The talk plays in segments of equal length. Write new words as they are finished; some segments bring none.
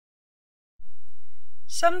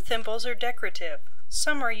Some thimbles are decorative,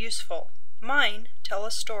 some are useful. Mine tell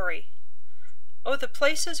a story. Oh, the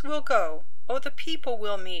places we'll go, oh, the people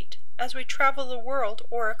we'll meet, as we travel the world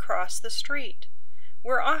or across the street.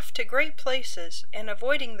 We're off to great places, and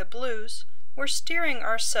avoiding the blues, we're steering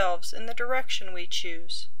ourselves in the direction we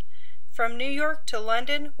choose. From New York to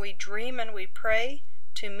London we dream and we pray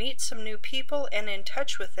to meet some new people and in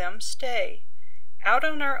touch with them stay. Out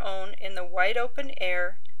on our own in the wide open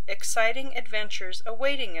air, exciting adventures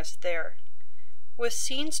awaiting us there. With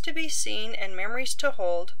scenes to be seen and memories to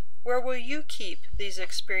hold, where will you keep these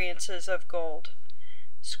experiences of gold?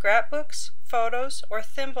 Scrapbooks, photos, or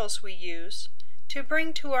thimbles we use to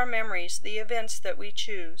bring to our memories the events that we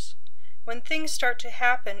choose. When things start to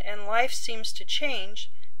happen and life seems to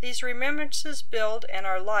change, these remembrances build and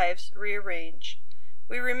our lives rearrange.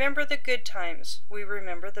 We remember the good times, we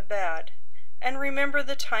remember the bad, and remember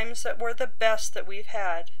the times that were the best that we've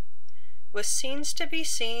had. With scenes to be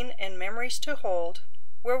seen and memories to hold,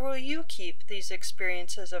 where will you keep these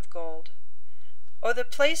experiences of gold? Oh, the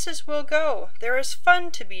places we'll go, there is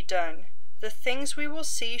fun to be done, the things we will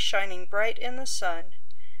see shining bright in the sun.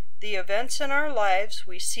 The events in our lives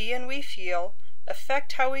we see and we feel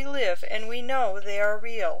affect how we live, and we know they are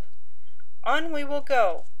real. On we will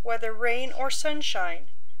go, whether rain or sunshine.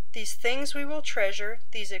 These things we will treasure,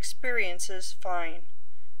 these experiences fine.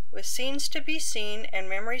 With scenes to be seen and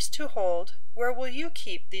memories to hold, where will you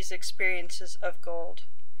keep these experiences of gold?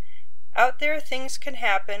 Out there things can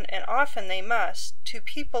happen, and often they must, to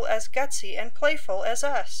people as gutsy and playful as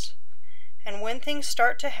us. And when things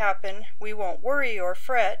start to happen, we won't worry or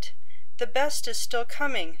fret. The best is still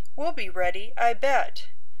coming, we'll be ready, I bet.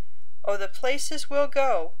 Oh, the places we'll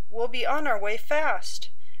go, we'll be on our way fast.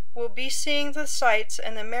 We'll be seeing the sights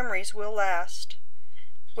and the memories will last.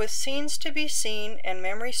 With scenes to be seen and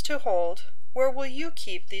memories to hold, where will you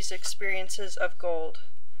keep these experiences of gold?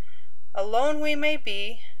 Alone we may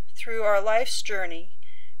be through our life's journey,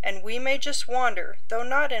 and we may just wander, though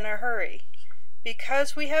not in a hurry.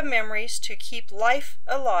 Because we have memories to keep life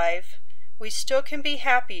alive, we still can be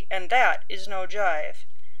happy, and that is no jive.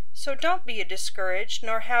 So don't be discouraged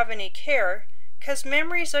nor have any care, 'cause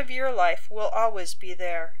memories of your life will always be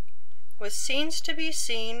there. With scenes to be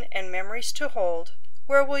seen and memories to hold,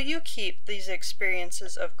 where will you keep these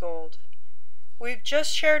experiences of gold? We've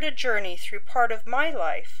just shared a journey through part of my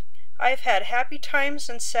life. I've had happy times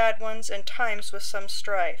and sad ones and times with some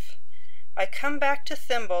strife. I come back to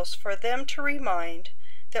thimbles for them to remind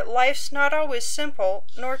that life's not always simple,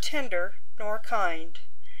 nor tender, nor kind.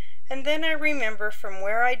 And then I remember from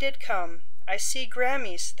where I did come, I see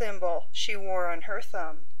Grammy's thimble she wore on her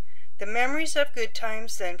thumb. The memories of good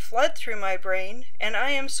times then flood through my brain, and I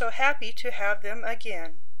am so happy to have them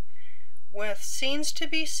again. With scenes to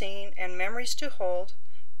be seen and memories to hold,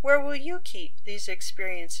 where will you keep these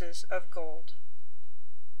experiences of gold?